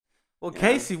Well, Yeah.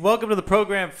 Casey, welcome to the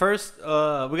program. First, we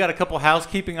got a couple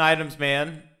housekeeping items,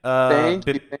 man. Thank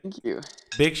you. Thank you.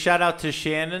 Big shout out to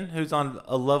Shannon, who's on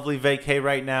a lovely vacay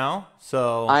right now.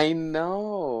 So, I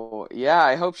know. Yeah,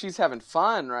 I hope she's having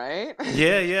fun, right?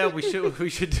 yeah, we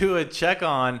should do a check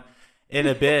on in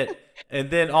a bit,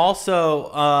 and then also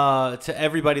to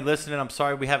everybody listening, I'm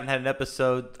sorry we haven't had an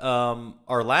episode.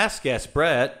 Our last guest,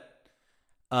 Brett,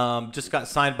 just got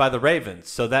signed by the Ravens,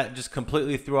 so that just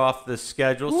completely threw off the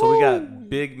schedule. So we got Woo!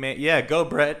 big man, yeah, go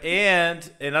Brett, and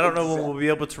I don't know when we'll be Exactly.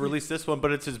 able to release this one,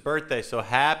 but it's his birthday, so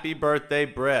happy birthday,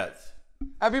 Brett.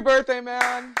 Happy birthday,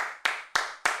 man.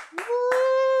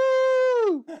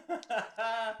 Woo!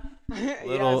 Yeah,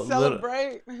 little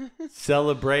celebrate.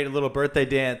 celebrate a little birthday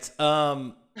dance.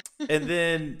 And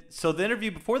then so the interview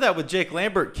before that with Jake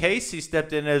Lambert, Casey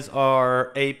stepped in as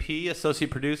our AP associate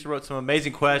producer, wrote some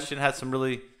amazing question, had some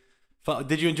really fun.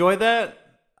 Did you enjoy that?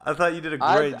 I thought you did a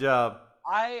I great job.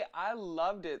 I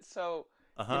loved it. So,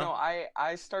 Uh huh.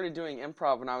 I started doing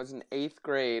improv when I was in 8th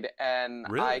grade, and I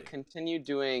Really? continued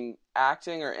doing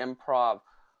acting or improv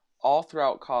all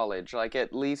throughout college, like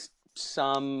at least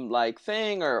some like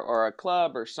thing or a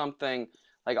club or something,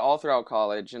 like all throughout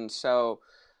college. And so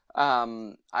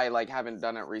I like haven't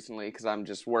done it recently because I'm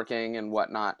just working and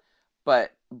whatnot.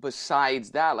 But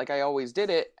besides that, like I always did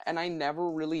it, and I never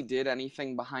really did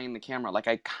anything behind the camera. Like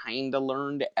I kind of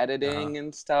learned Uh huh. editing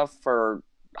and stuff for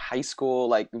high school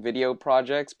like video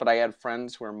projects, but I had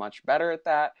friends who were much better at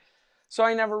that. So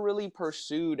I never really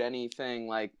pursued anything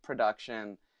like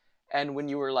production. And when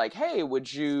you were like, "Hey,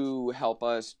 would you help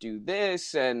us do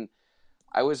this?" and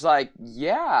I was like,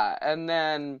 "Yeah." And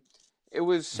then it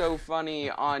was so funny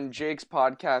on Jake's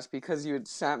podcast because you had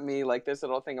sent me like this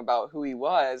little thing about who he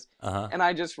was, Uh huh. and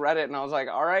I just read it and I was like,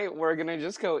 "All right, we're going to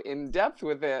just go in depth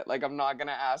with it. Like I'm not going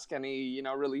to ask any,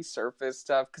 really surface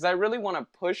stuff because I really want to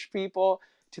push people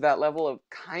to that level of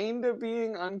kind of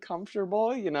being uncomfortable,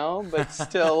 but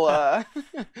still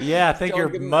Yeah, I think still your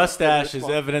giving them good mustache is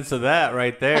response. evidence of that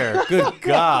right there. Good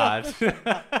God.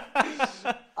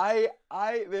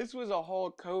 I this was a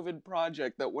whole COVID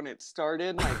project that when it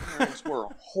started, my parents were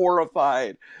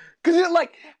horrified. Cause it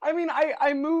like I mean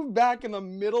I moved back in the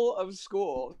middle of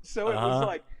school. So Uh it was huh.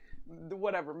 like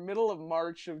whatever, middle of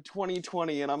March of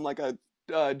 2020 and I'm like a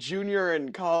junior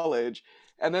in college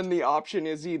and then the option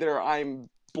is either I'm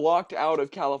blocked out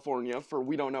of California for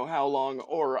we don't know how long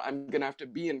or I'm going to have to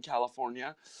be in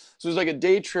California. So it was like a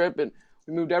day trip and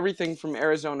we moved everything from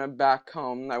Arizona back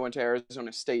home. I went to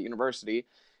Arizona State University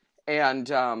and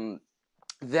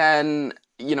then,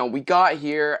 we got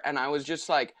here and I was just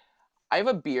like, I have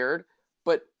a beard,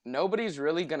 but nobody's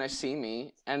really going to see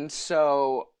me. And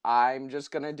so I'm just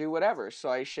going to do whatever. So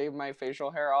I shaved my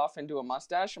facial hair off into a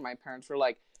mustache, and my parents were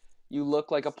like, "You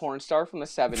look like a porn star from the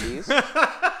 70s."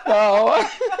 So,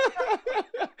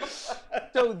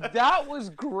 so that was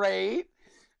great.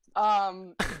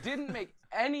 Didn't make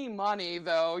any money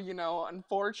though,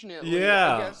 unfortunately. I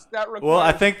Yeah. guess that Well, I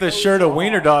requires think the clothes shirt of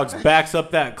Wiener off. Dogs backs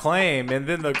up that claim, and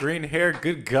then the green hair.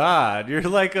 Good God, you're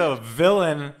like a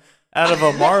villain out of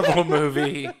a Marvel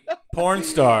movie. Porn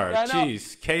star. Yeah, I know.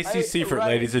 Jeez, Casey I Siefert, right.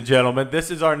 ladies and gentlemen. This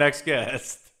is our next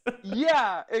guest.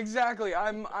 Yeah, exactly.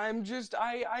 I'm just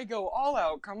I go all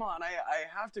out. Come on. I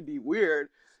have to be weird.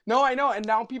 No, I know. And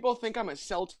now people think I'm a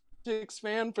Celtics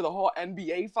fan for the whole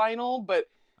NBA final, but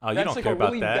Oh, you that's don't like care a about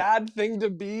really that. bad thing to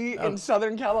be Oh, in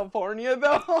Southern California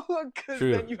though, cuz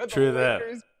true, then you have the true that.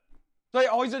 Lakers. So I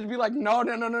always have to be like, "No,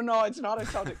 no, no, no, no, it's not a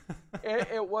Celtic."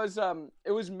 It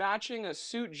was matching a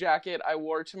suit jacket I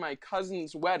wore to my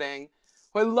cousin's wedding.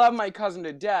 I love my cousin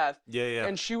to death, Yeah, yeah.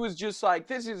 and she was just like,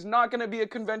 "This is not going to be a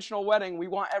conventional wedding. We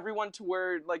want everyone to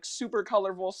wear like super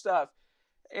colorful stuff."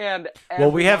 And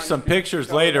Well, we have everyone some just pictures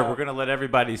showed later. We're up. gonna let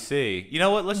everybody see. You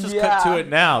know what? Let's just cut to Yeah. it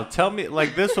now. Tell me,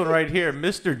 like this one right here,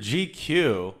 Mr.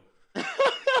 GQ.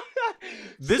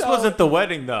 This So, wasn't the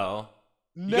wedding though.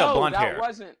 You got no, blonde that hair,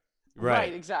 wasn't right,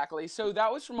 right? exactly. So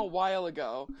that was from a while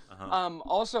ago. Uh huh.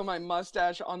 Also my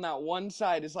mustache on that one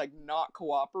side is like not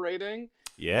cooperating,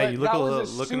 Yeah, you but look that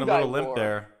was a looking a suit I little limp wore.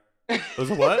 there. It was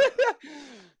a what?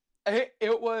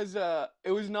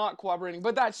 It was not cooperating,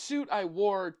 but that suit I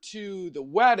wore to the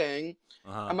wedding,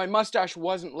 Uh huh. and my mustache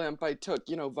wasn't limp. I took,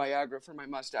 Viagra for my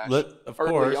mustache Let of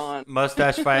early course on.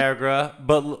 mustache Viagra,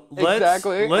 but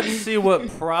Exactly. let's see what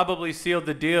probably sealed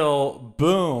the deal.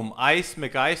 Boom, Ice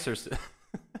McIcer.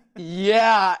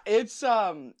 Yeah, it's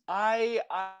I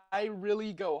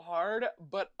really go hard,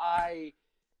 but I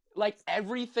like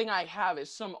everything I have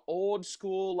is some old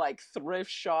school like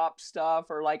thrift shop stuff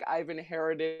or like I've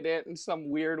inherited it in some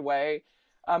weird way.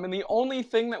 And the only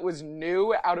thing that was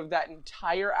new out of that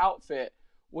entire outfit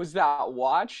was that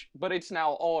watch, but it's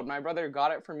now old. My brother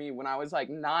got it for me when I was like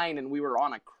 9 and we were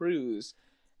on a cruise,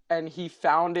 and he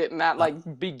found it, and that Uh,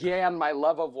 like began my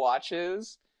love of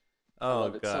watches. I oh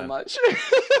love it so God. much.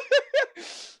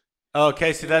 Oh,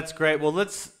 Casey, that's great. Well,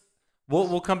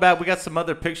 we'll come back. We got some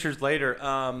other pictures later.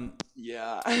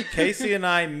 Yeah. Casey and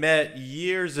I met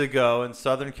years ago in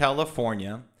Southern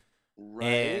California,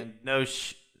 Right? and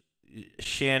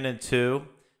Shannon too.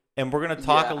 And we're gonna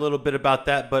talk a Yeah. little bit about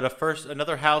that. But first,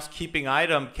 another housekeeping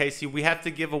item, Casey. We have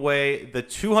to give away the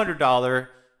 $200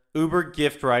 Uber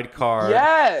gift ride card,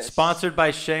 Yes. sponsored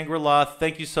by Shangri La.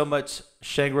 Thank you so much,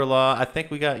 Shangri La. I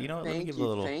think we got. You know what? Let me Thank give a you.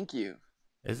 little. Thank you.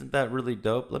 Isn't that really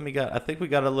dope? Let me got. I think we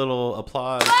got a little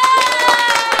applause.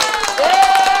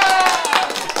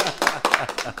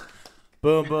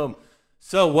 Boom, boom.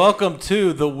 So, welcome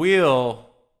to the wheel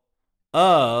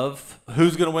of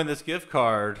who's going to win this gift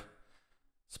card,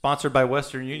 sponsored by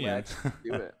Western Union. Let's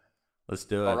do it. Let's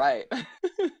do All it. right.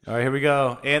 All right, here we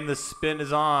go. And the spin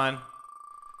is on.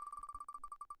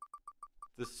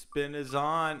 The spin is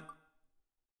on.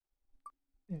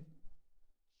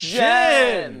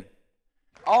 Jen! Jen.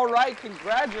 All right.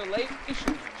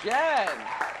 Congratulations, Jen.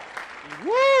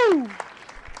 Woo!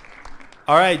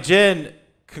 All right, Jen,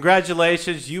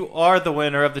 congratulations. You are the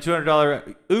winner of the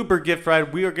 $200 Uber gift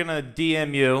ride. We are going to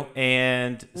DM you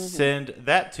and send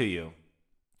that to you.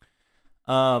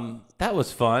 That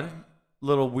was fun.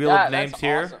 Little wheel of That's names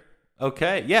here. awesome.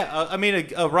 Okay, yeah. I mean,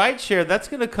 a ride share that's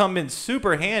going to come in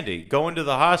super handy. Going to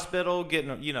the hospital, getting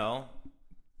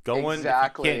going if you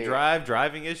can't Exactly. drive,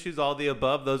 driving issues, all the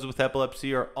above. Those with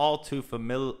epilepsy are all too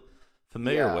familiar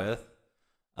Yeah. with.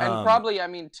 And Um, probably, I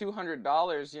mean,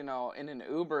 $200, in an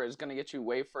Uber is going to get you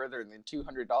way further than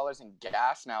 $200 in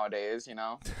gas nowadays.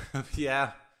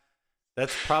 yeah,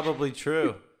 that's probably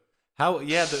true. How?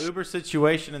 Yeah, the Uber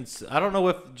situation, and I don't know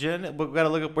if Jen. We've got to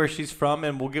look up where she's from,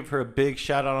 and we'll give her a big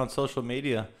shout out on social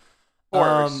media. Of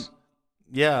Um, course.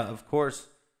 yeah, of course.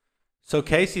 So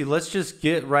Casey, let's just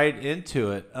get right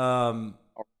into it.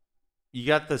 You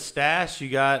got the stash. You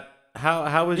got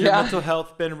how has your Yeah. mental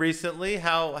health been recently?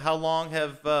 How long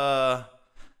have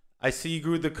I see you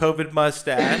grew the COVID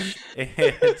mustache and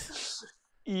you,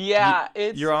 Yeah, you're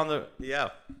it's on the yeah.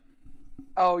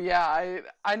 oh yeah,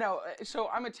 I know. So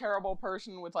I'm a terrible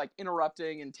person with like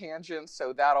interrupting and tangents,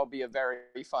 so that'll be a very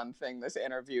fun thing this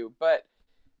interview. But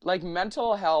like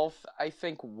mental health, I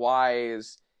think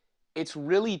wise, it's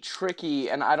really tricky,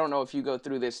 and I don't know if you go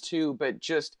through this too, but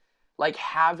just like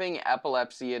having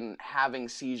epilepsy and having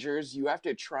seizures, you have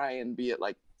to try and be at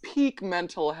like peak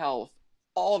mental health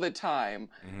all the time,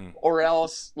 Mhm. or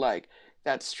else like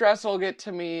that stress will get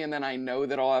to me, and then I know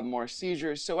that I'll have more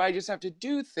seizures. So I just have to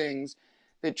do things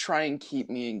that try and keep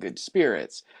me in good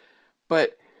spirits.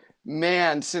 But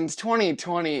man, since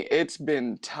 2020, it's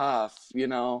been tough.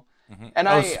 Mhm. And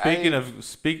Oh, I, speaking I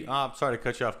of oh, I'm sorry to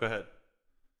cut you off. Go ahead.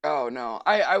 Oh no,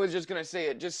 I was just gonna say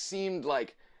it just seemed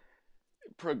like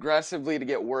progressively to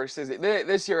get worse.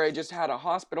 This year I just had a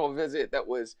hospital visit that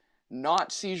was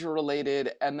not seizure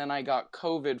related, and then I got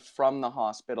COVID from the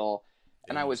hospital,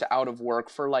 and I Dang. was out of work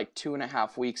for like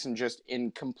 2.5 weeks and just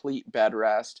in complete bed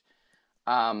rest.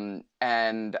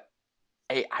 And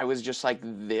I was just like,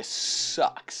 this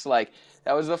sucks. Like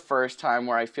that was the first time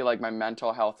where I feel like my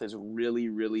mental health has really,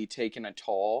 really taken a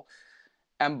toll.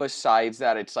 And besides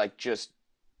that, it's like just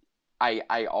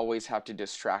I always have to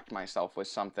distract myself with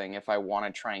something if I want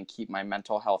to try and keep my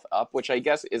mental health up, which I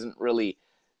guess isn't really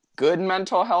good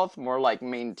mental health, more like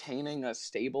maintaining a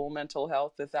stable mental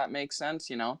health, if that makes sense.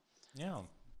 Yeah.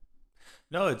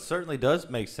 No, it certainly does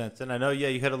make sense. And I know, yeah,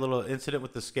 you had a little incident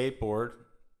with the skateboard.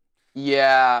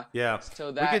 Yeah. Yeah. So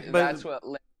We could, that's but what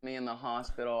left me in the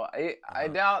hospital. I uh,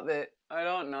 doubt that. I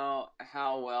don't know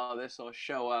how well this will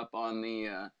show up on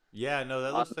the yeah, no,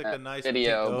 that on looks like a the nice thing.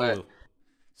 video, but Oh,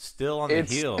 still on the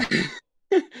it's heel.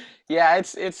 yeah,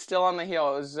 it's still on the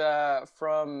heel. It was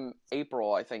from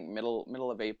April, I think,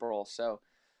 middle of April. So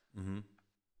Hmm.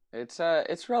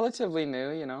 it's relatively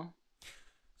new.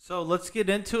 So let's get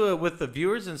into it with the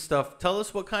viewers and stuff. Tell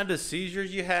us what kind of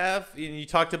seizures you have. And you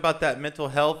talked about that mental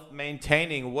health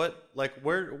maintaining. What, like,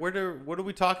 what are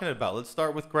we talking about? Let's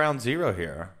start with ground zero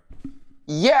here.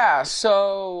 Yeah,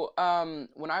 so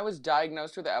when I was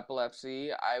diagnosed with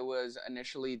epilepsy, I was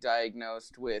initially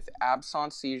diagnosed with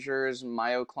absence seizures,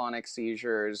 myoclonic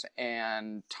seizures,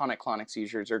 and tonic-clonic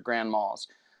seizures or grand mals.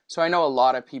 So I know a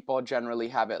lot of people generally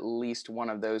have at least one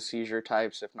of those seizure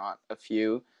types, if not a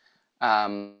few.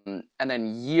 And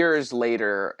then years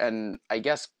later, and I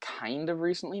guess kind of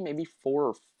recently, maybe 4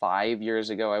 or 5 years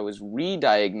ago, I was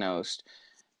re-diagnosed,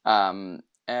 and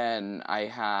I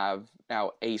have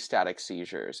now astatic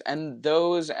seizures. And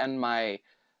those and my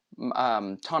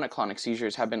tonic-clonic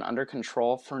seizures have been under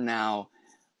control for now.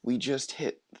 We just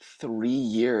hit 3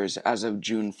 years as of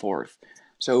June 4th.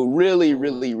 So really, Lord.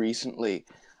 really recently,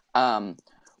 um,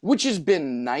 which has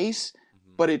been nice,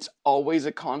 Mhm. but it's always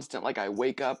a constant. Like I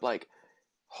wake up like,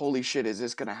 holy shit, is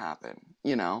this gonna happen?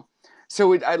 You know?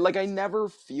 So I never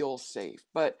feel safe.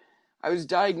 But I was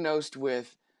diagnosed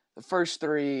with the first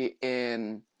three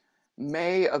in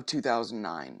May of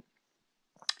 2009.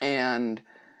 And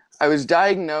I was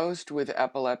diagnosed with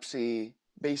epilepsy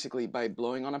basically by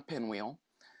blowing on a pinwheel,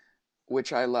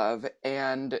 which I love.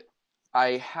 And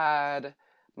I had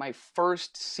my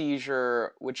first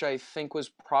seizure, which I think was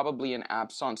probably an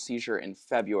absence seizure in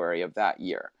February of that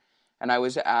year. And I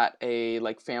was at a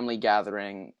like family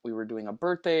gathering. We were doing a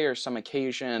birthday or some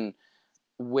occasion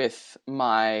with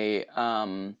my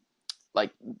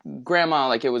like grandma,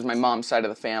 like it was my mom's side of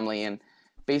the family. And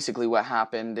basically what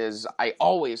happened is I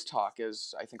always talk,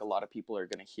 as I think a lot of people are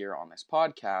going to hear on this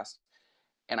podcast,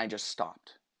 and I just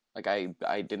stopped. Like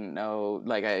I didn't know,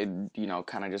 like I,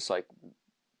 kind of just like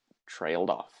trailed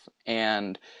off.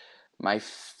 And my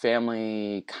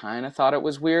family kind of thought it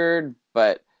was weird,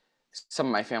 but some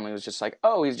of my family was just like,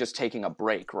 oh, he's just taking a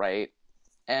break, right?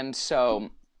 And so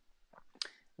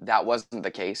that wasn't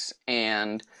the case.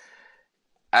 And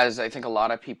as I think a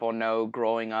lot of people know,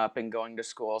 growing up and going to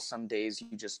school, some days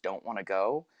you just don't want to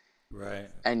go. Right.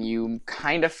 And you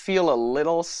kind of feel a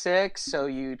little sick, so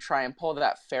you try and pull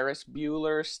that Ferris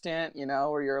Bueller stint,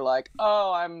 where you're like,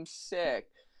 oh, I'm sick.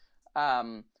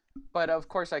 Um, but of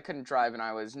course, I couldn't drive and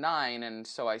I was 9, and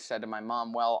so I said to my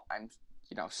mom, well, I'm,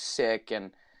 sick,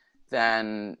 and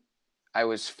then I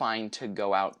was fine to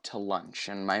go out to lunch.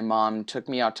 And my mom took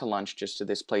me out to lunch just to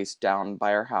this place down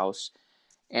by our house,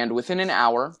 and within an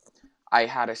hour, I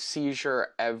had a seizure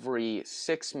every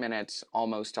 6 minutes,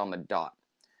 almost on the dot.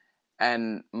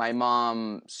 And my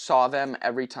mom saw them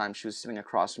every time. She was sitting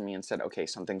across from me and said, okay,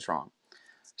 something's wrong.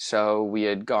 So we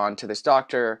had gone to this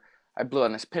doctor. I blew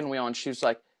on this pinwheel and she was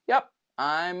like, yep,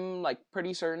 I'm like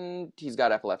pretty certain he's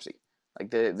got epilepsy. Like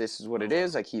this is what Oh it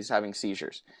is. wow. Like he's having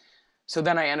seizures. So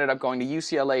then I ended up going to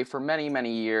UCLA for many,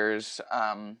 many years.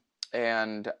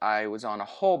 And I was on a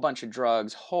whole bunch of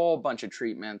drugs, whole bunch of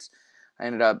treatments. I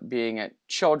ended up being at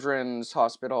Children's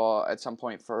Hospital at some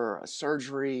point for a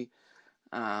surgery.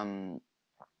 Um,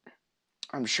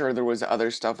 I'm sure there was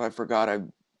other stuff I forgot.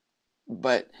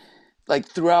 But like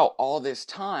throughout all this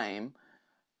time,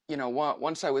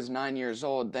 once I was 9 years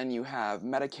old, then you have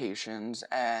medications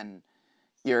and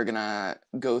you're gonna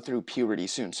go through puberty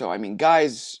soon. So I mean,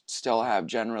 guys still have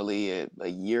generally a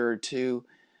year or two.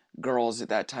 Girls at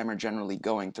that time are generally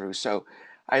going through. So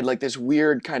I had like this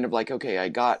weird kind of like, okay, I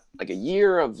got like a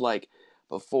year of like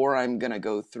before I'm gonna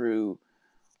go through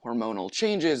hormonal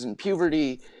changes and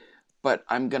puberty, but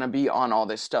I'm gonna be on all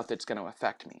this stuff that's gonna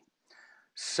affect me.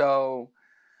 So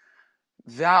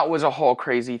that was a whole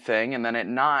crazy thing. And then at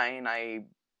 9, I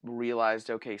realized,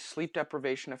 okay, sleep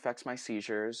deprivation affects my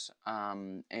seizures,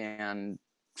 and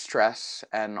stress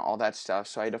and all that stuff.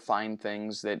 So I had to find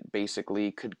things that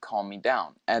basically could calm me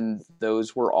down. And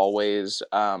those were always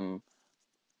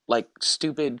like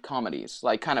stupid comedies,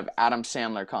 like kind of Adam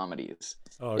Sandler comedies.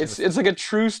 Oh, we're gonna. It's like a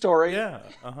true story. Yeah.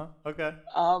 Uh huh. Okay.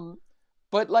 Um,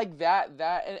 but like that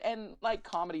and like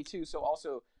comedy too. So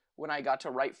also when I got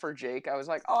to write for Jake, I was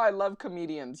like, oh, I love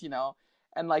comedians,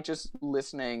 and like just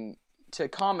listening to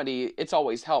comedy, it's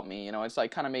always helped me. It's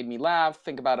like kind of made me laugh,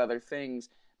 think about other things,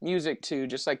 music too,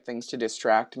 just like things to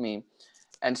distract me.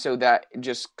 And so that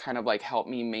just kind of like helped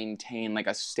me maintain like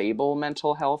a stable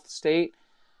mental health state.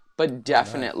 But Oh, nice.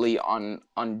 definitely on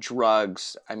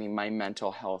drugs, I mean, my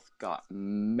mental health got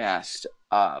messed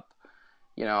up,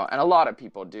 and a lot of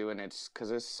people do, and it's because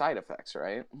of side effects,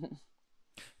 right?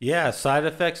 Yeah, side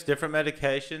effects, different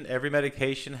medication. Every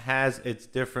medication has its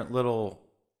different little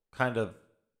kind of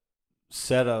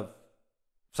set of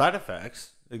side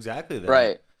effects. Exactly that.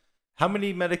 Right. How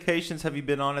many medications have you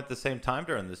been on at the same time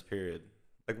during this period?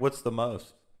 Like, what's the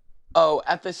most? Oh,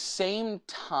 at the same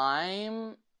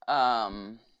time,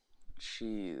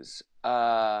 jeez,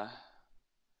 oh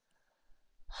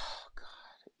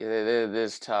God, it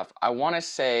is tough. I want to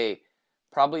say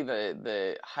probably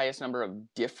the highest number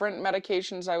of different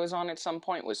medications I was on at some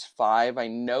point was 5. I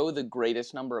know the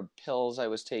greatest number of pills I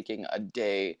was taking a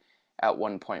day at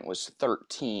one point was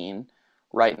 13.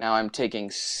 Right now I'm taking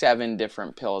 7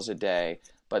 different pills a day,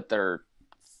 but they're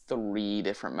 3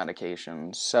 different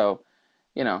medications. So,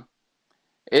 you know,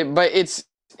 but it's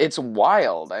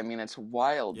wild. I mean, it's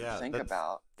wild to Yeah, think that's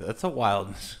about. that's a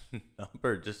wild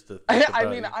number just to think I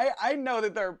about. mean, I know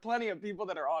that there are plenty of people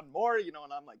that are on more, and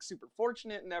I'm like super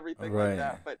fortunate and everything like Right.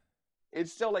 that, but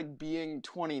it's still like being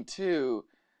 22.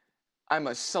 I'm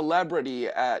a celebrity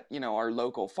at, our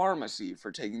local pharmacy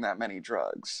for taking that many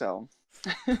drugs. So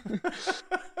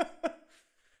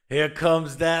Here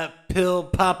comes that pill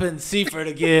popping Siefert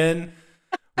again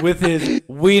with his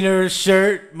wiener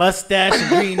shirt, mustache, and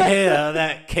green hair.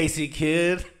 That Casey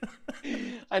kid.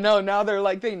 I know now they're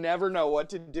like they never know what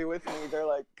to do with me. They're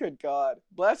like, "Good God,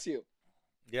 bless you."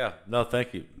 Yeah. No,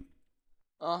 thank you.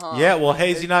 Uh-huh. Yeah. Well,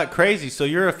 Hazy, It, not crazy. So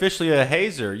you're officially a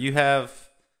hazer.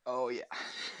 oh yeah.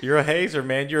 You're a hazer,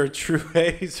 man. You're a true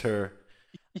hazer.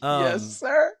 Yes, Um.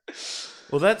 sir.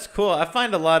 Well, that's cool. I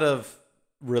find a lot of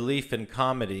relief in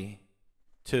comedy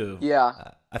too. Yeah.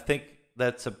 I think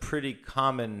that's a pretty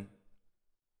common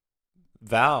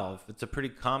valve. It's a pretty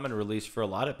common release for a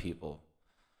lot of people,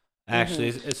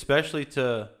 actually, Mhm. especially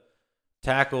to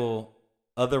tackle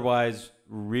otherwise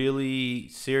really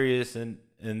serious and,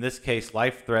 in this case,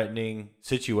 life-threatening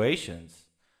situations.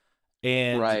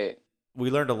 And Right. we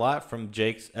learned a lot from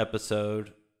Jake's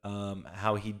episode,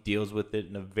 how he deals with it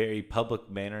in a very public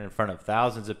manner in front of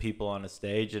thousands of people on a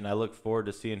stage. And I look forward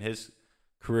to seeing his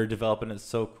career develop. And it's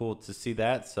so cool to see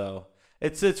that. So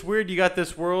it's weird. You got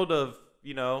this world of,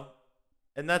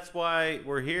 and that's why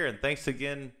we're here. And thanks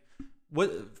again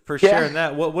for Yeah. sharing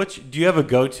that. Do you have a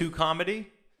go-to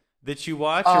comedy that you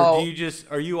watch, or Oh,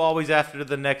 are you always after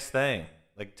the next thing?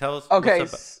 Like, tell us what's okay. up.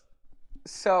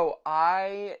 So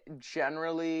I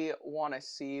generally want to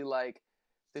see like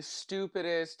the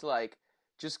stupidest, like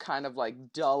just kind of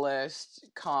like dullest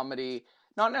comedy.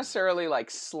 Not necessarily like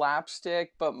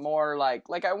slapstick, but more like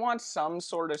I want some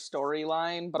sort of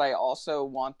storyline, but I also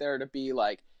want there to be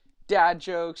like dad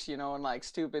jokes, and like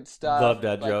stupid stuff Love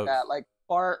that like jokes. that, like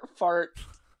fart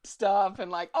stuff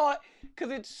and like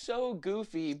because it's so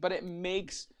goofy, but it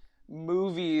makes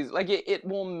movies like it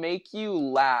will make you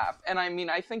laugh. And I mean,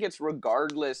 I think it's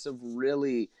regardless of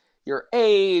really your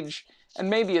age, and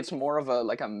maybe it's more of a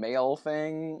like a male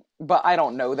thing, but I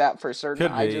don't know that for certain.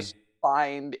 Could I be. just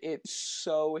find it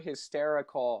so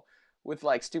hysterical with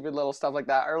like stupid little stuff like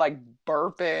that, or like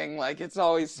burping. Like it's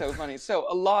always so funny. So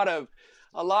a lot of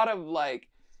like,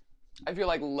 I feel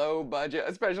like low budget,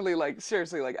 especially like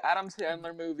seriously like Adam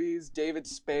Sandler movies, David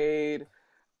Spade,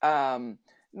 um,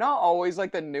 not always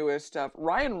like the newest stuff.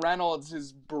 Ryan Reynolds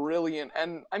is brilliant,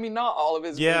 and I mean, not all of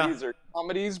his Yeah. movies are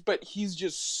comedies, but he's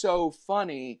just so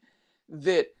funny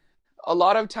that a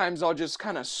lot of times I'll just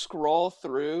kind of scroll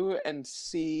through and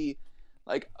see,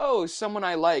 like, oh, someone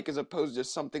I like, as opposed to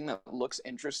something that looks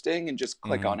interesting, and just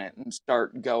click Hmm. on it and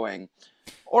start going.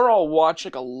 Or I'll watch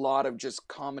like a lot of just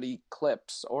comedy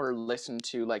clips, or listen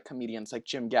to like comedians like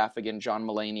Jim Gaffigan, John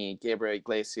Mulaney, Gabriel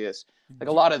Iglesias, like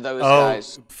a lot of those Oh,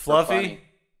 guys are Fluffy. funny.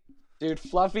 Dude,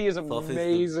 Fluffy is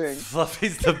amazing.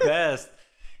 Fluffy's the best.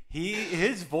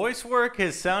 His voice work,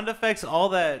 his sound effects, all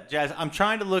that jazz. I'm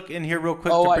trying to look in here real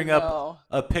quick to Oh, I bring up know.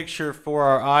 a picture for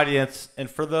our audience. And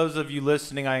for those of you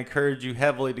listening, I encourage you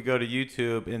heavily to go to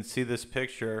YouTube and see this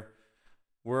picture.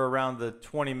 We're around the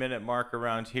 20-minute mark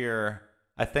around here.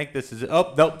 I think this is it.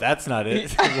 Oh, nope, that's not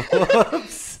it.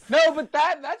 Whoops. No, but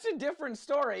that's a different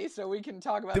story, so we can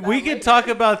talk about We that can talk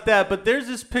later. about that, but there's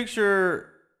this picture.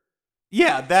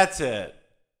 Yeah, that's it.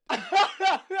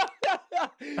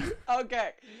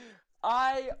 Okay.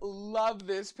 I love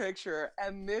this picture,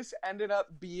 and this ended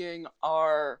up being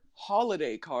our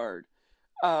holiday card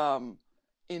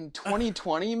in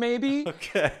 2020 maybe.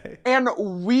 Okay. And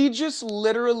we just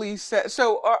literally said,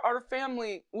 so our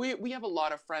family, we have a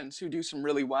lot of friends who do some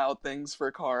really wild things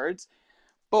for cards,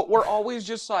 but we're always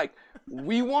just like,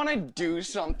 we want to do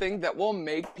something that will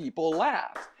make people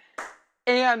laugh.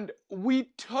 And we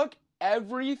took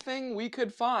everything we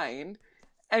could find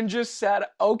and just said,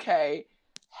 okay,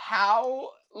 how,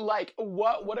 like,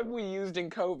 what have we used in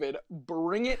COVID?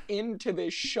 Bring it into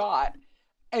this shot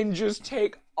and just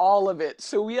take all of it.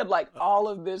 So we had like all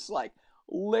of this like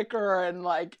liquor, and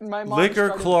like my mom Liquor,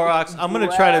 started Clorox. making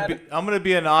bread. I'm gonna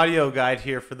be an audio guide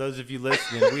here for those of you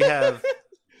listening. We have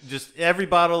just every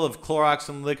bottle of Clorox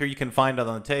and liquor you can find on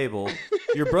the table.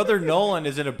 Your brother Nolan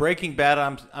is in a Breaking Bad.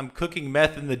 I'm cooking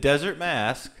meth in the desert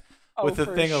mask Oh, with a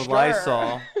for thing of sure.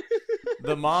 Lysol.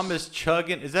 The mom is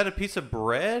chugging. Is that a piece of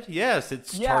bread? Yes,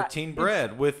 it's Yeah, tartine it's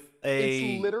bread with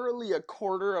it's a. literally a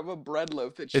quarter of a bread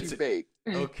loaf that she It's baked.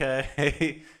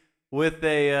 okay. With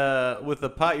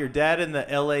a pot. Your dad in the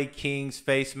L.A. Kings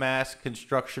face mask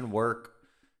construction work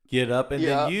get up, and then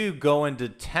Yeah. you go into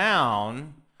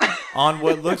town on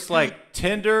what looks like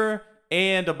Tinder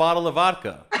and a bottle of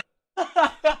vodka.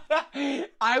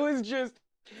 I was just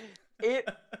it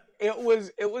it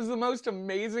was the most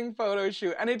amazing photo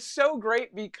shoot, and it's so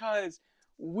great because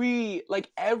we like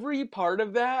every part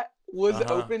of that was Uh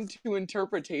huh. open to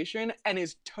interpretation and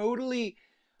is totally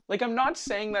like I'm not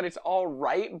saying that it's all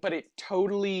right, but it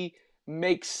totally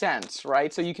makes sense,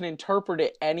 right? So you can interpret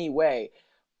it any way.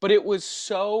 But it was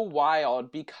so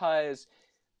wild because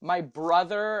my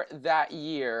brother that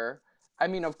year, I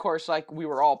mean, of course, like we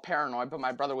were all paranoid, but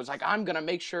my brother was like, I'm gonna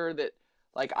make sure that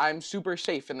like I'm super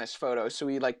safe in this photo. So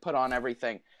he like put on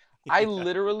everything. I Yeah.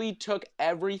 literally took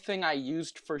everything I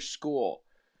used for school.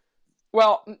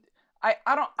 Well, I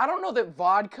don't know that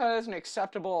vodka is an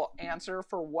acceptable answer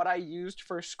for what I used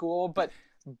for school, but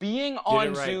being Get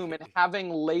it on right. Zoom and having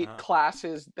late Uh-huh.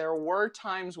 classes, there were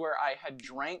times where I had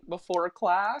drank before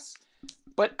class,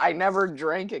 but I never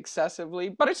drank excessively.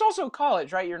 But it's also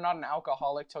college, right? You're not an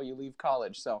alcoholic till you leave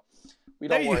college, so we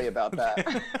There don't you worry about that.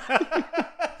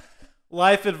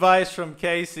 Life advice from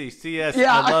Casey. CS, I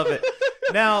Yeah. love it.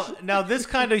 Now this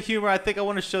kind of humor, I think I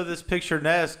want to show this picture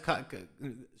next.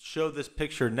 Show this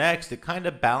picture next. It kind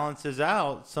of balances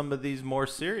out some of these more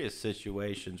serious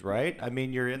situations, right? I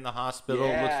mean, you're in the hospital.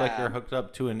 It looks like you're Yeah. hooked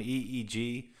up to an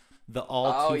EEG, the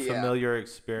all Oh too yeah. familiar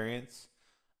experience.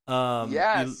 You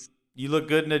Yes. you look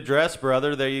good in a dress,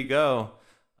 brother. There you go.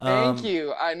 Thank Um,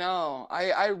 you. I know.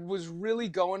 I was really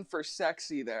going for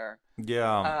sexy there.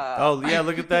 yeah. Uh, Oh yeah,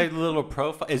 look at that little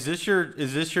profile. Is this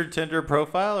your Tinder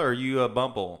profile or are you a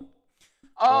Bumble?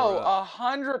 Or oh,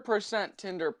 100%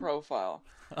 Tinder profile.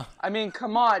 I mean,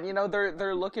 come on,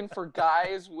 they're looking for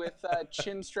guys with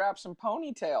chin straps and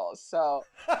ponytails. So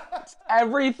it's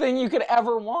everything you could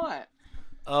ever want.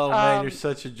 oh man, you're Um,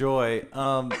 such a joy.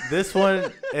 This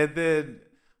one and then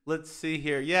let's see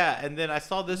here. Yeah, and then I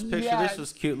saw this picture. This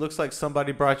was yes, cute. Looks like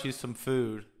somebody brought you some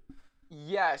food.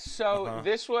 yes. So Uh-huh.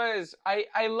 this was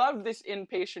I loved this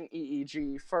inpatient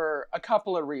EEG for a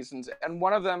couple of reasons, and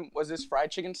one of them was this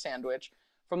fried chicken sandwich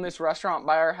from this restaurant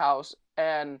by our house,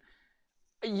 and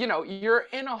you're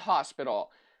in a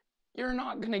hospital. You're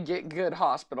not going to get good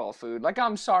hospital food. Like,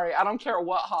 I'm sorry. I don't care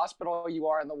what hospital you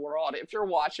are in the world. If you're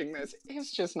watching this,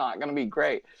 it's just not going to be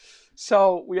great.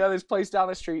 So, we had this place down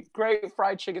the street, great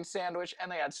fried chicken sandwich, and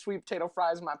they had sweet potato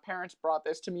fries. My parents brought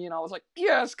this to me, and I was like,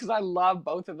 yes, because I love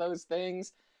both of those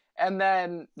things. And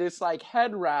then this, like,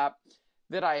 head wrap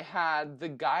that I had, the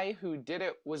guy who did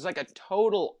it was like a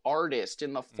total artist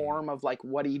in the Mhm. form of like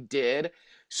what he did.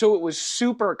 So it was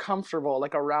super comfortable,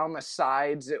 like around the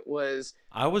sides, it was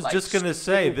I was like just gonna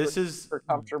say super, this is super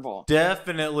comfortable.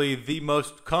 definitely the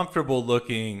most comfortable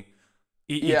looking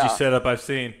EEG Yeah. setup I've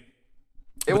seen.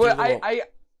 It With was your little,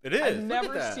 it I've is. Look at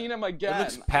never that. seen him It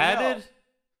looks again. I know. padded.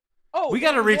 Oh, We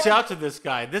got to it reach was out to this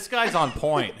guy. This guy's on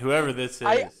point. Whoever this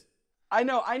I is. I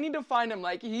know. I need to find him.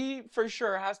 Like he for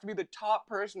sure has to be the top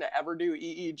person to ever do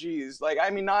EEGs. Like I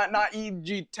mean not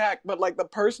EEG tech, but like the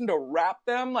person to wrap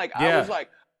them. Like I was Yeah. like,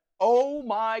 "Oh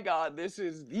my god, this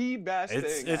is the best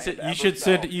It's thing I it's have you ever should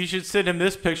send felt." you should send him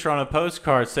this picture on a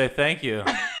postcard. Say thank you.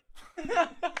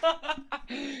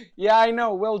 Yeah, I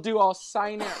know. Will do. I'll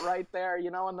sign it right there,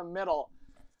 in the middle.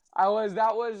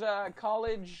 That was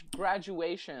college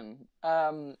graduation.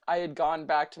 I had gone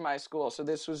back to my school. So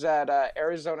this was at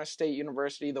Arizona State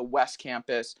University, the West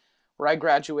Campus, where I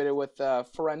graduated with a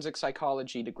forensic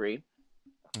psychology degree.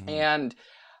 Mhm. And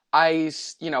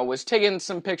was taking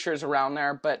some pictures around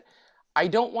there, but I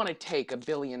don't want to take a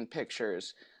billion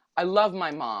pictures. I love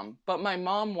my mom, but my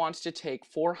mom wants to take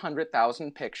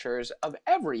 400,000 pictures of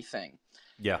everything.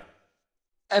 Yeah,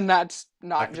 And that's I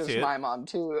not can see just it. my mom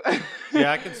too.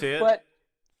 Yeah, I can see it. But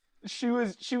she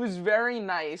was very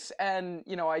nice, and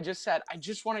I just said I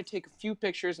just want to take a few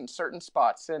pictures in certain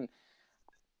spots, and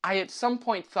I at some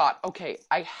point thought, okay,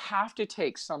 I have to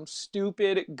take some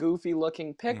stupid goofy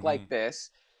looking pic Hmm. like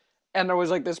this. And there was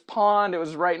like this pond, it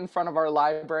was right in front of our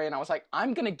library, and I was like,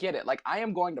 I'm going to get it. Like I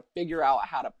am going to figure out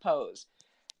how to pose.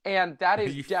 And that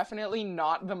is You, definitely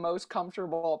not the most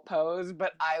comfortable pose,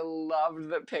 but I loved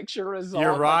the picture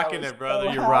you're result. Like I rocking was it, brother.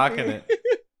 so You're rocking happy. it.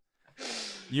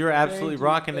 You're absolutely Thank you.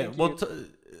 rocking it. Thank Well, you.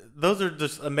 those are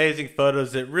just amazing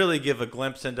photos that really give a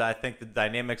glimpse into, I think, the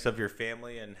dynamics of your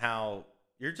family and how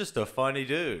you're just a funny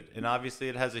dude. And obviously,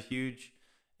 it has a huge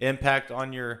impact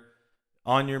on your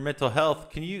mental health.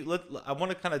 Can you let? I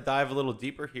want to kind of dive a little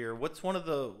deeper here. What's one of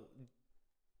the?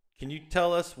 Can you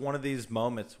tell us one of these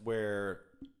moments where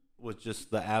was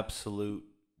just the absolute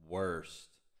worst,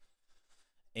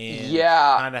 and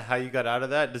Yeah. kind of how you got out of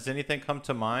that? Does anything come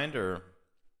to mind, or?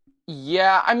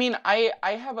 Yeah, I mean, I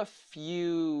have a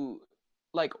few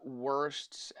like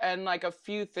worsts and like a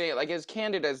few things like as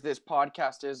candid as this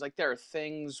podcast is, like there are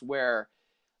things where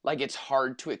like it's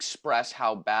hard to express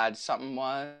how bad something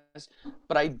was,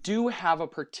 but I do have a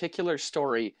particular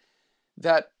story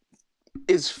that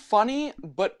is funny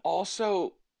but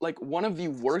also like one of the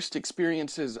worst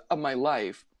experiences of my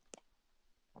life,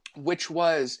 which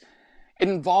was It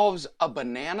involves a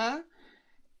banana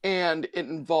and it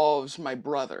involves my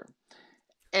brother.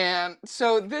 And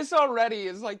so this already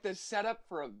is like the setup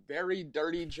for a very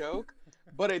dirty joke,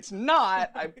 but it's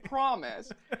not, I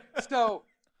promise. So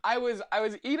I was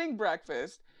eating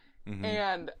breakfast Mm-hmm.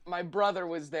 and my brother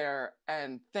was there,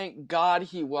 and thank God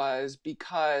he was,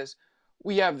 because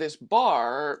we have this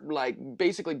bar, like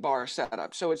basically bar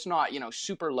setup. So it's not,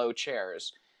 super low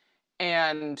chairs.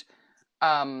 And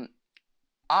um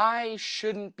I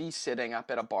shouldn't be sitting up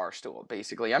at a bar stool,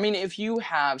 basically. I mean, if you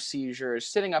have seizures,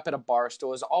 sitting up at a bar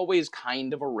stool is always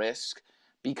kind of a risk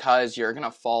because you're going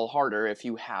to fall harder if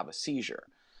you have a seizure.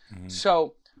 Mm-hmm.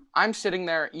 So I'm sitting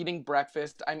there eating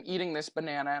breakfast. I'm eating this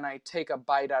banana, and I take a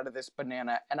bite out of this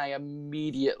banana, and I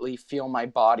immediately feel my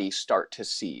body start to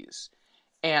seize.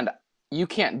 And you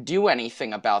can't do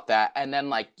anything about that. And then,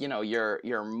 like,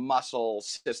 your muscle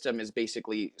system is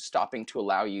basically stopping to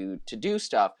allow you to do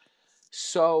stuff.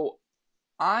 So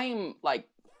I'm like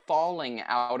falling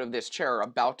out of this chair,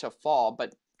 about to fall,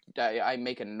 but I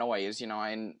make a noise.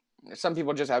 And some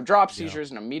people just have drop Yeah. seizures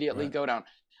and immediately Right. go down.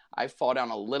 I fall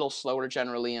down a little slower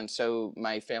generally, and so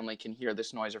my family can hear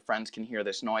this noise, or friends can hear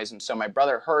this noise. And so my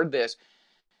brother heard this.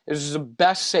 This is the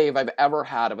best save I've ever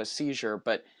had of a seizure,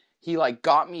 but he like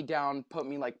got me down, put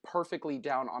me like perfectly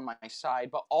down on my side.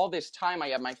 But all this time I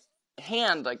have my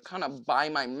hand like kind of by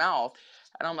my mouth,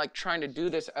 and I'm like trying to do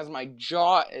this as my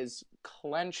jaw is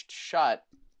clenched shut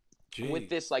with Jeez.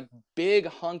 this like big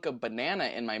hunk of banana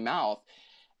in my mouth.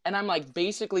 And I'm like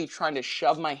basically trying to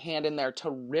shove my hand in there to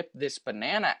rip this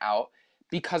banana out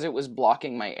because it was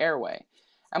blocking my airway.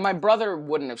 And my brother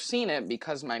wouldn't have seen it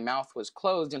because my mouth was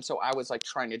closed, and so I was like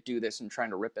trying to do this and trying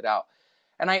to rip it out.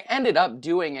 And I ended up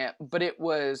doing it, but it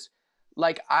was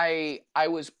like I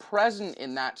was present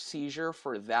in that seizure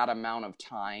for that amount of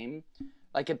time,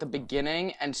 like at the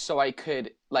beginning, and so I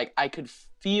could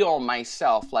feel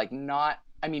myself like not,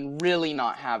 I mean really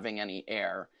not having any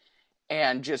air,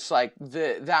 and just like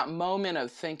that moment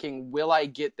of thinking, will I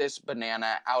get this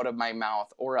banana out of my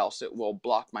mouth or else it will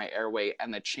block my airway,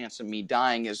 and the chance of me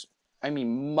dying is, I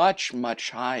mean, much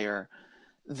higher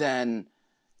than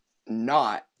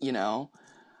not.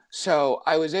 So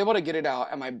I was able to get it out,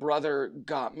 and my brother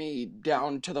got me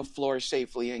down to the floor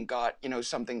safely and got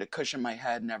something to cushion my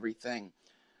head and everything.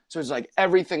 So it's like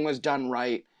everything was done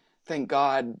right. Thank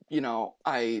God,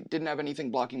 I didn't have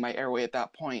anything blocking my airway at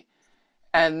that point.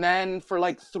 And then for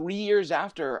like 3 years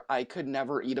after, I could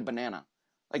never eat a banana,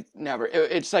 like never.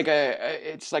 It's like a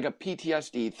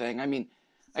PTSD thing. I mean,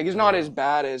 like it's not as Oh.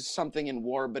 bad as something in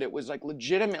war, but it was like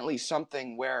legitimately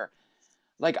something where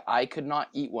like I could not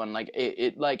eat one. Like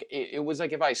it was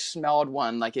like if I smelled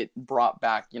one, like it brought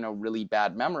back really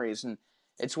bad memories. And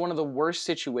it's one of the worst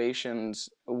situations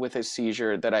with a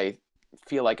seizure that I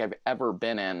feel like I've ever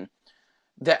been in,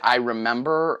 that I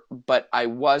remember. But I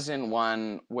was in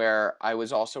one where I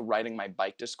was also riding my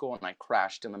bike to school, and I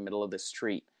crashed in the middle of the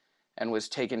street and was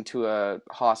taken to a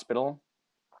hospital.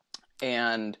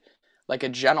 And like a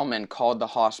gentleman called the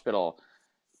hospital,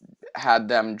 had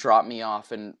them drop me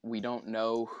off, and we don't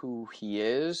know who he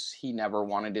is. He never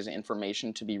wanted his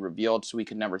information to be revealed, so we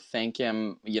could never thank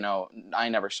him. I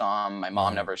never saw him, my mom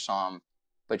Right. never saw him,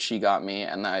 but she got me,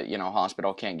 and the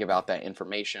hospital can't give out that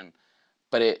information.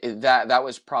 But that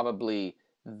was probably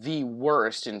the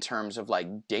worst in terms of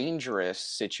like dangerous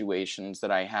situations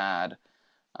that I had,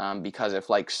 because if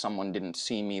like someone didn't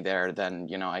see me there, then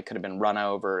I could have been run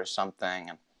over or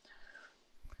something.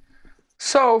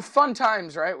 So fun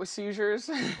times, right, with seizures.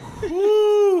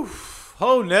 Whew.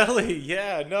 Oh, Nelly.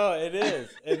 Yeah, no, it is.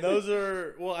 And those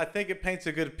are, well, I think it paints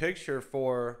a good picture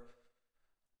for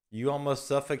you almost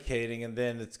suffocating. And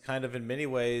then it's kind of in many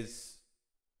ways,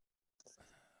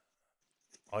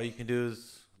 all you can do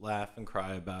is laugh and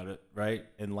cry about it, right?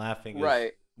 And laughing is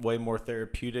Right. way more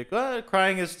therapeutic. Well,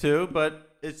 crying is too,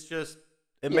 but it's just,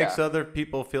 it makes Yeah. other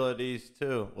people feel at ease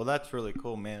too. Well, that's really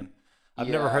cool, man. Yeah. I've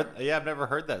never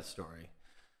heard that story.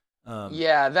 Um,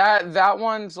 Yeah, that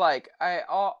one's like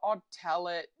I'll tell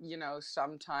it,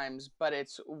 sometimes, but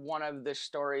it's one of the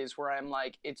stories where I'm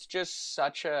like, it's just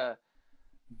such a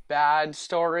bad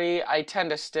story. I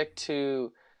tend to stick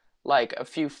to like a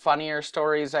few funnier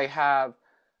stories. I have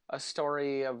a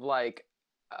story of like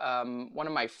one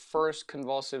of my first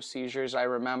convulsive seizures. I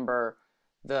remember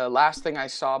the last thing I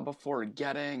saw before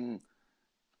getting,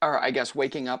 or I guess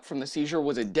waking up from the seizure,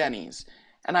 was at Denny's.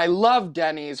 And I love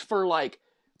Denny's for like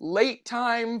late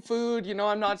time food.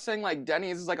 I'm not saying like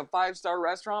Denny's is like a 5-star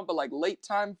restaurant, but like late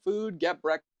time food, get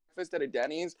breakfast at a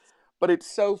Denny's. But it's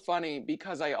so funny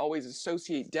because I always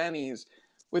associate Denny's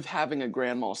with having a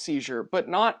grand mal seizure, but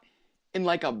not in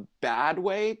like a bad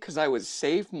way because I was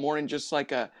safe, more in just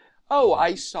like a oh, Hmm.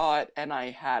 I saw it and I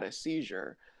had a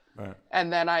seizure. Right.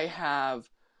 And then I have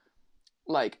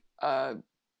like I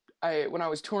when I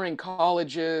was touring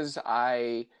colleges,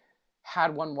 I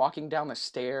had one walking down the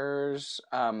stairs,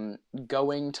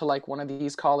 going to like one of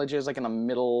these colleges, like in the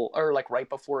middle or like right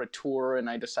before a tour, and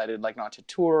I decided like not to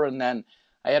tour. And then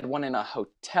I had one in a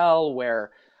hotel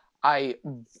where I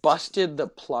busted the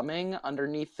plumbing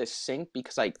underneath the sink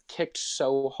because I kicked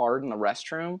so hard in the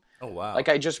restroom. Oh wow. Like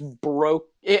I just broke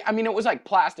it. I mean, it was like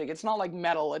plastic. It's not like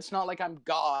metal. It's not like I'm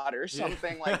God or Yeah.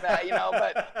 something like that, you know,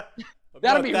 but I'm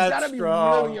that'd not be that that'd be really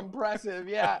strong. impressive.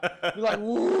 Yeah, be like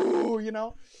woo, you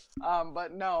know.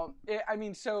 But no, I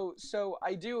mean, so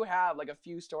I do have like a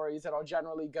few stories that I'll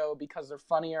generally go because they're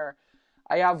funnier.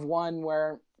 I have one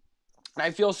where I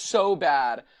feel so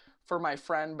bad for my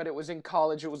friend, but it was in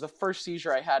college. It was the first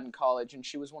seizure I had in college, and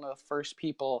she was one of the first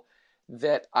people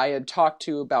that I had talked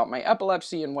to about my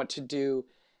epilepsy and what to do.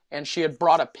 And she had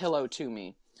brought a pillow to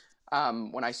me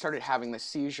when I started having the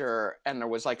seizure, and there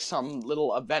was like some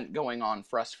little event going on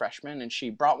for us freshmen, and she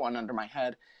brought one under my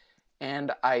head,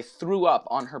 and I threw up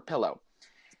on her pillow.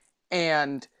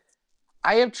 And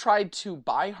I have tried to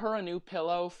buy her a new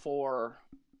pillow for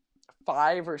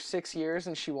 5 or 6 years,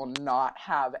 and she will not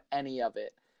have any of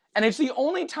it. And it's the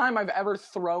only time I've ever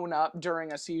thrown up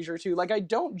during a seizure, too. Like, I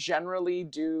don't generally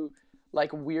do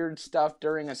like weird stuff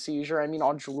during a seizure. I mean,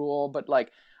 I'll drool, but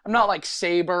like, I'm not Right. like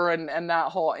Saber and that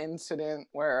whole incident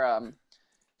where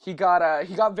he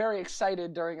got very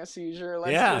excited during a seizure.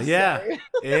 Let's Yeah, just yeah. say.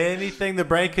 Anything the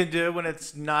brain can do when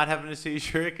it's not having a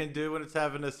seizure, it can do when it's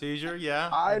having a seizure. Yeah,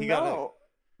 I he got it. know,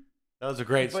 That was a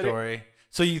great but story.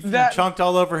 So you that chunked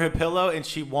all over her pillow, and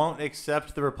she won't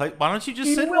accept the replace. Why don't you just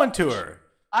she send will. one to her?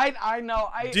 I know.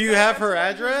 Do you have That's her what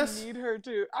I just address? need her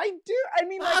to. I do. I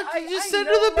mean, like You just I send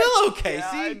her know the like pillow,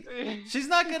 yeah. Casey. She's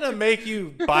not gonna make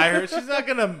you buy her. She's not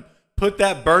gonna put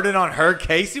that burden on her,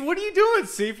 Casey. What are you doing,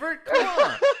 Siefert? Come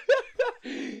on.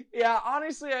 Yeah,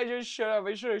 honestly, I just should have.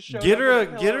 I should have showed Get up with her a a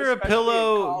get pillow, her a especially in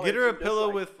pillow. Get college, her a and just pillow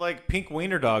like, with like pink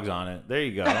wiener dogs on it. There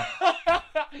you go.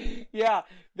 yeah,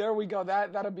 there we go.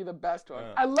 That'll be the best one.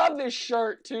 Uh, I love this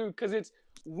shirt too because it's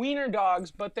wiener dogs,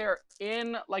 but they're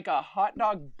in like a hot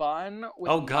dog bun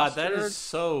with oh God, that is mustard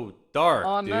so dark,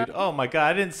 on them. dude. Oh my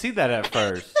God, I didn't see that at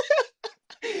first.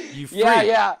 You Yeah, freak.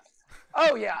 yeah.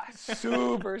 Oh yeah,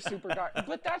 super super dark.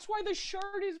 But that's why the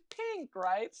shirt is pink,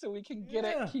 right? So we can get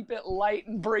it, Yeah. keep it light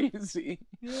and breezy.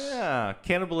 Yeah.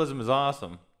 Cannibalism is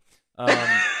awesome. Um,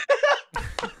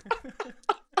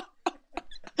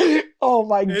 Oh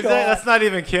my that's god. not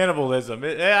even cannibalism.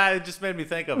 It just made me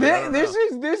think of it. I don't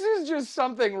know. This is just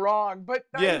something wrong, but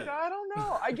Yeah. I don't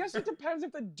know. I guess it depends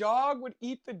if the dog would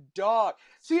eat the dog.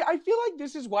 See, I feel like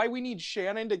this is why we need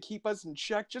Shannon to keep us in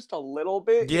check just a little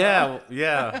bit, you know?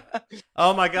 Yeah, yeah.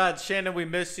 Oh my God, Shannon, we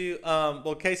miss you.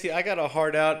 Well, Casey, I got a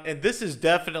heart out, and this is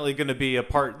definitely going to be a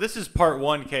part. This is part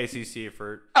one, Casey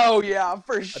Siefert, Oh yeah,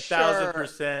 for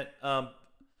 1,000%.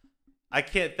 I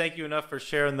can't thank you enough for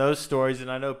sharing those stories, and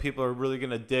I know people are really going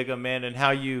to dig them in, and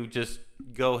how you just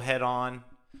go head on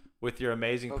with your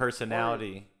amazing Of course.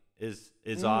 personality is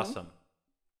Hmm. awesome.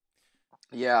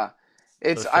 Yeah. So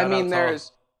It's I shout out mean to all.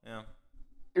 there's Yeah.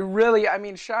 it really I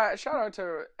mean shout out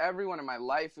to everyone in my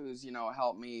life who's, you know,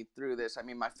 helped me through this. I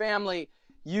mean my family,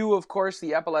 you of course,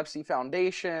 the Epilepsy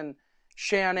Foundation,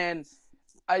 Shannon.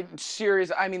 I'm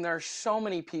serious. I mean, there are so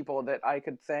many people that I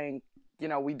could thank. You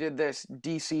know, we did this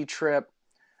DC trip.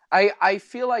 I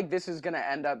feel like this is going to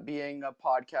end up being a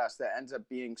podcast that ends up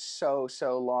being so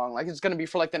long. Like it's going to be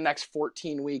for like the next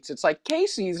 14 weeks. It's like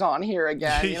Casey's on here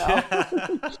again, you know?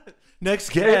 Yeah. Next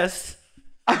It, guest.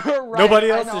 right.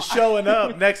 Nobody else is showing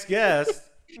up. Next guest.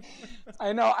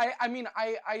 I know. I mean,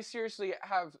 I seriously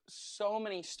have so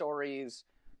many stories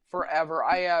forever.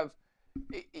 I have,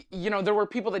 you know, there were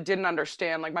people that didn't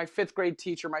understand. Like my fifth grade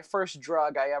teacher, my first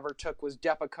drug I ever took was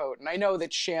Depakote. And I know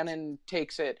that Shannon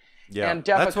takes it. Yeah, And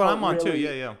that's what Depakote I'm on too. Yeah,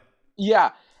 really, yeah. yeah,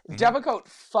 Hmm. Depakote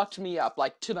fucked me up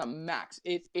like to the max.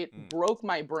 It Mm. broke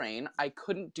my brain. I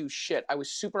couldn't do shit. I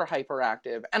was super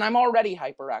hyperactive, and I'm already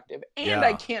hyperactive, and I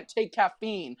Yeah. can't take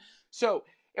caffeine. So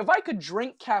if I could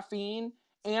drink caffeine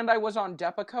and I was on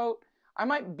Depakote, I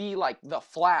might be like the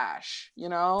Flash. You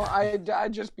know,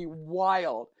 I'd just be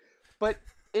wild. But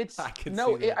it's I can see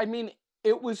no. that. I mean,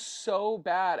 it was so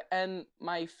bad, and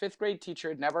my fifth grade teacher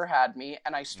had never had me,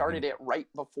 and I Hmm. started it right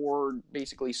before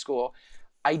basically school.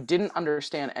 I didn't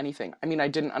understand anything. I mean, I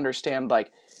didn't understand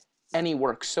like any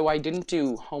work. So I didn't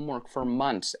do homework for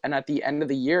months. And at the end of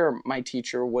the year, my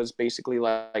teacher was basically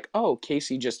like, "Oh,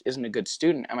 Casey just isn't a good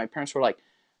student." And my parents were like,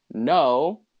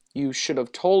 "No, you should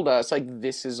have told us like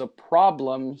this is a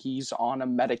problem. He's on a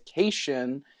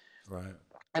medication." Right.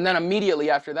 And then immediately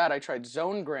after that, I tried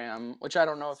Zonegram, which I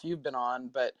don't know if you've been on,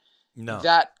 but No.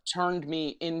 that turned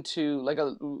me into like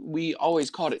we always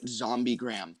called it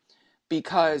zombiegram,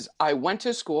 because I went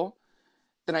to school,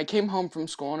 then I came home from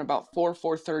school, and about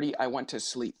 4:30, I went to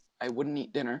sleep. I wouldn't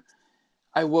eat dinner.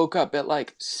 I woke up at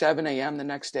like 7 a.m. the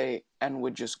next day and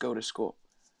would just go to school.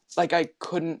 Like I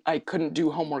couldn't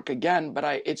do homework again, but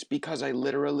it's because I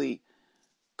literally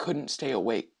couldn't stay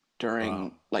awake Wow.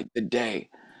 during like the day.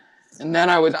 And then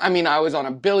I was on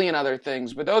a billion other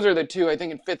things, but those are the two, I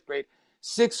think, in fifth grade.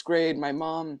 Sixth grade, my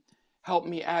mom helped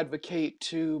me advocate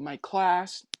to my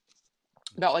class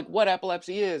about like what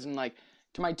epilepsy is, and like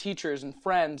to my teachers and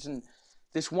friends. And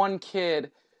this one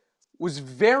kid was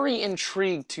very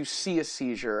intrigued to see a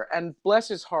seizure. And bless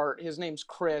his heart, his name's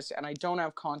Chris, and I don't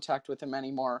have contact with him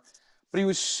anymore. But he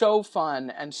was so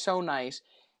fun and so nice.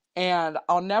 And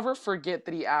I'll never forget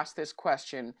that he asked this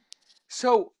question.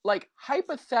 So, like,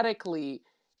 hypothetically,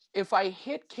 if I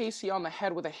hit Casey on the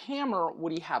head with a hammer,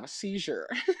 would he have a seizure?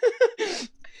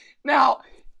 Now,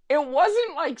 it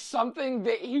wasn't like something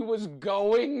that he was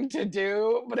going to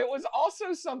do, but it was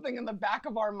also something in the back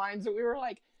of our minds that we were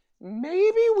like,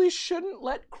 maybe we shouldn't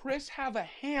let Chris have a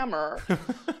hammer.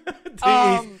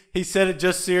 He said it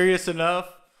just serious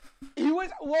enough. He was,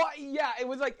 well, yeah, it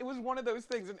was like, it was one of those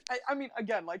things. And I mean,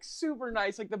 again, like super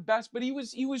nice, like the best, but he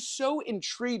was so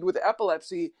intrigued with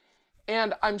epilepsy,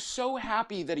 and I'm so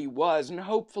happy that he was, and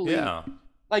hopefully Yeah.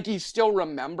 like he still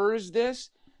remembers this,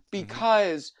 Hmm.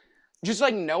 because just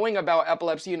like knowing about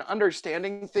epilepsy and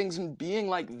understanding things and being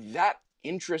like that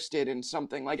interested in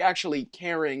something, like actually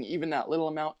caring even that little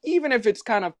amount, even if it's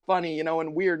kind of funny,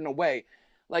 and weird in a way,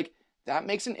 like that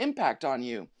makes an impact on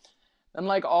you. And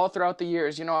like all throughout the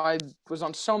years, I was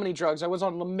on so many drugs. I was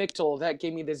on Lamictal, that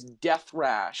gave me this death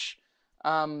rash.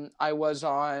 I was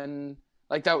on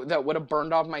like that would have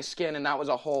burned off my skin, and that was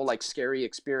a whole like scary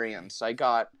experience. I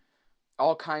got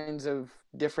all kinds of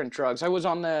different drugs. I was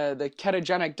on the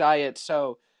ketogenic diet,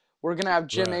 so we're gonna have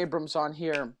Jim Right. Abrams on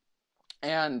here,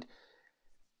 and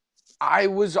I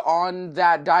was on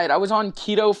that diet. I was on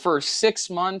keto for 6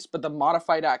 months, but the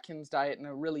modified Atkins diet and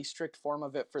a really strict form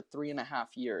of it for 3.5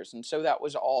 years. And so that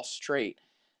was all straight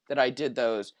that I did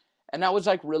those. And that was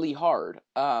like really hard.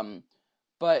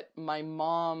 But my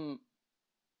mom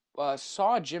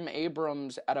saw Jim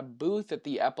Abrams at a booth at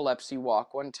the epilepsy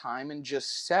walk one time and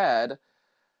just said,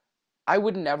 I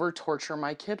would never torture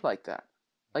my kid like that.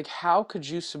 Like, how could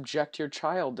you subject your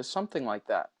child to something like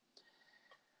that?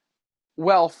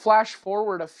 Well, flash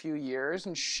forward a few years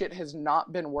and shit has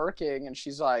not been working, and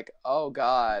she's like, "Oh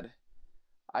God,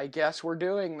 I guess we're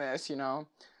doing this."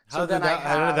 So then I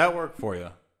How did have that work for you?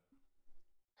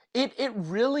 it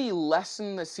really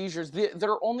lessened the seizures. There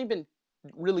have only been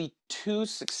really two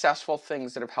successful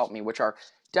things that have helped me, which are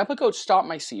Depakote stopped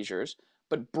my seizures,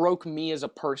 but broke me as a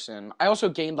person. I also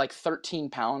gained like 13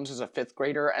 pounds as a fifth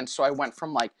grader, and so I went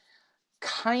from like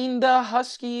kinda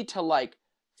husky to like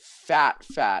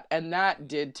fat, and that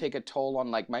did take a toll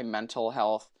on like my mental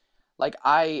health. Like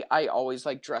I always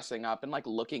like dressing up and like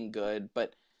looking good,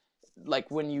 but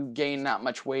like when you gain that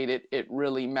much weight, it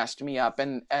really messed me up,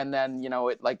 and then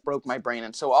it like broke my brain,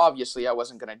 and so obviously I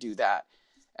wasn't going to do that.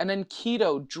 And then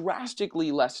keto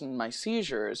drastically lessened my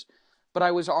seizures, but I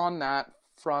was on that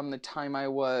from the time I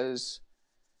was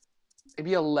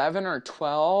maybe 11 or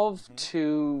 12 Hmm.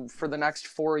 to for the next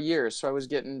 4 years. So I was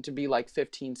getting to be like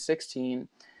 15, 16.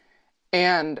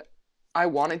 And I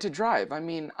wanted to drive. I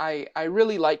mean, I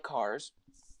really like cars,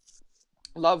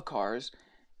 love cars,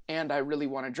 and I really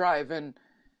want to drive. And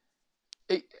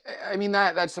it, I mean,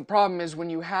 that's the problem, is when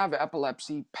you have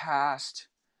epilepsy past,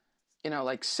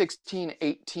 like 16,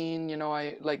 18,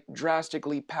 I like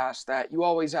drastically past that. You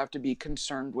always have to be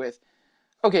concerned with,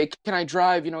 okay, can I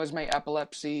drive? Is my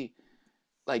epilepsy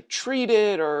like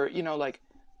treated, or like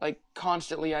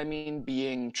constantly, I mean,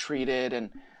 being treated, and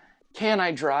can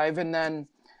I drive? And then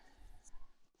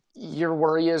your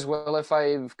worry is, well, if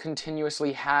I've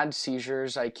continuously had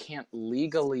seizures, I can't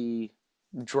legally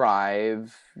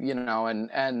drive,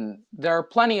 and there are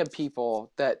plenty of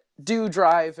people that do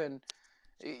drive, and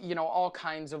all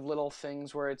kinds of little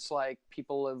things where it's like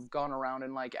people have gone around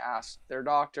and like asked their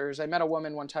doctors. I met a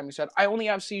woman one time who said, I only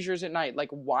have seizures at night. Like,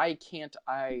 why can't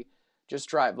I just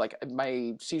drive? Like,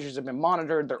 my seizures have been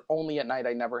monitored. They're only at night.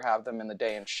 I never have them in the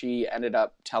day. And she ended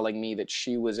up telling me that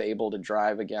she was able to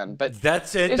drive again. But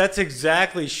That's it. it's, That's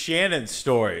exactly Shannon's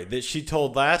story that she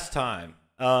told last time.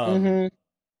 mm-hmm.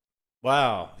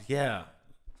 Wow. Yeah.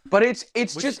 But it's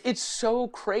Which. just, it's so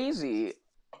crazy.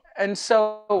 And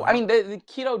so, I Uh-huh. mean, the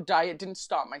keto diet didn't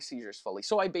stop my seizures fully.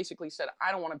 So I basically said,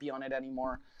 I don't want to be on it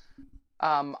anymore.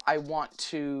 I want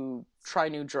to try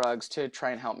new drugs to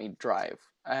try and help me drive.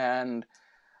 And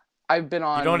I've been You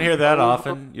don't on hear that over,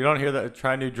 often. You don't hear that.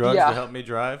 Try new drugs to yeah, help me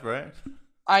drive, right?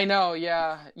 I know,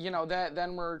 yeah. That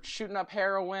then we're shooting up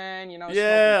heroin, smoking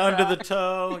Yeah, under the crack.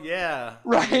 toe. Yeah. I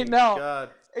Right? mean, No, God.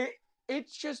 it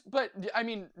it's just, but I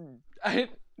mean,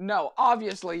 no,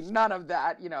 obviously none of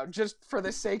that. Just for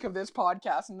the sake of this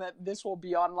podcast, and that this will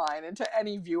be online, and to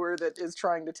any viewer that is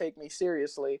trying to take me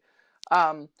seriously.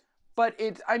 Um, but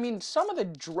I mean, some of the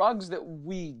drugs that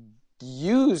we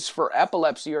use for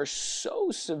epilepsy are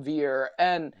so severe,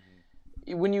 and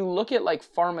when you look at like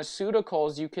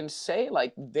pharmaceuticals, you can say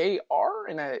like they are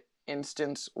in a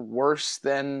instance worse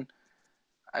than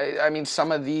I mean,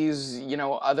 some of these,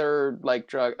 other like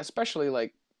drug, especially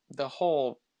like the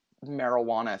whole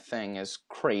marijuana thing is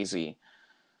crazy.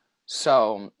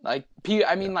 So, like, I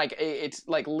Yeah. mean, like, it's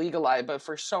like legalized, but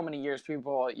for so many years,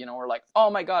 people, were like, oh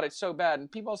my God, it's so bad.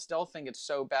 And people still think it's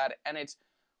so bad. And it's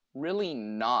really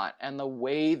not. And the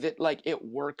way that, like, it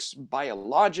works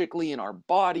biologically in our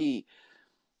body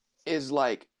is,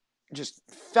 like, just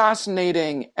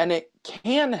fascinating. And it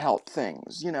can help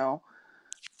things.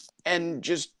 And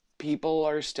just people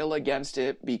are still against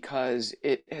it because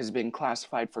it has been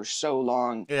classified for so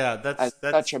long Yeah, as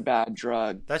such a bad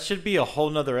drug. that should be a whole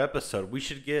nother episode. We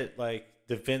should get like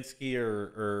Davinsky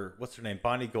or what's her name,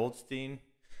 Bonnie Goldstein,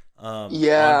 on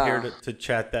here Yeah, to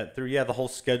chat that through. Yeah, the whole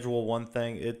Schedule One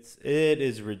thing. It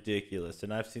is ridiculous,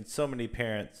 and I've seen so many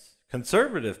parents,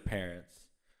 conservative parents,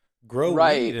 grow weed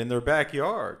right. in their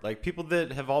backyard. Like people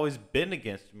that have always been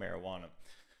against marijuana.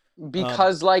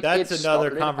 Because like it That's another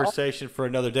started off. conversation for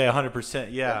another day. 100%.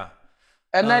 Yeah. Yeah.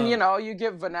 And then Um, you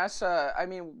get Vanessa. I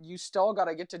mean, you still got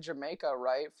to get to Jamaica,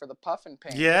 right, for the puffin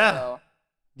paint. yeah. So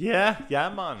Yeah. Yeah,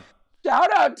 man. shout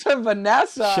out to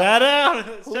Vanessa. Shout out,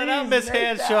 Please Miss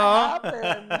make that Hanshaw.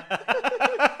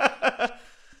 happen.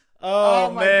 Oh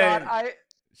Oh my God, man, I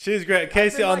she's great. I've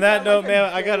Casey, been on like that note, a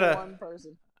man, day one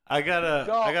person. I Go.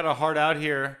 got a heart out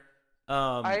here.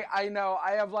 I know.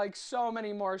 I have like so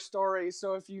many more stories.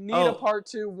 So if you need a Oh, part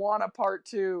two, want a part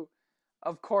two,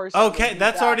 of course I will okay, be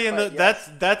back. But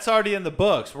yes. that's already in the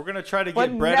books. We're gonna try to But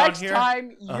get Brett on next here.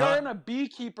 time Uh you're huh. in a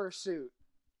beekeeper suit.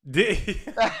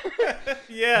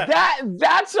 Yeah.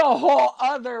 That's a whole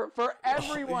other for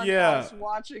everyone Yeah. else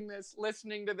watching this,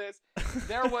 listening to this.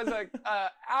 There was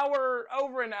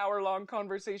over an hour long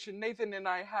conversation Nathan and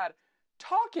I had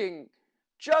talking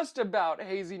just about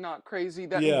Hazy Not Crazy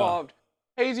that Yeah. involved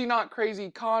Hazy Not Crazy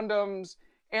condoms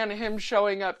and him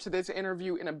showing up to this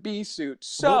interview in a bee suit.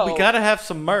 Well, we So gotta have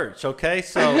some merch, okay?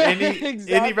 So any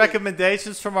exactly.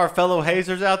 recommendations from our fellow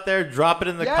hazers out there? Drop it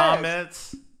in the Yes.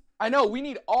 comments. I know we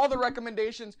need all the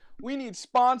recommendations. We need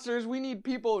sponsors. We need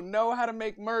people who know how to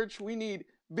make merch. We need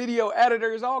video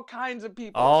editors, all kinds of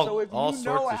people. So if All you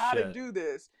know sorts of how to shit. do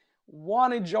this,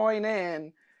 want to join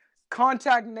in,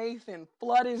 contact Nathan,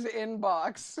 flood his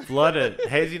inbox. Flooded.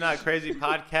 Hazy Not Crazy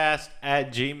Podcast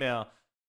at Gmail.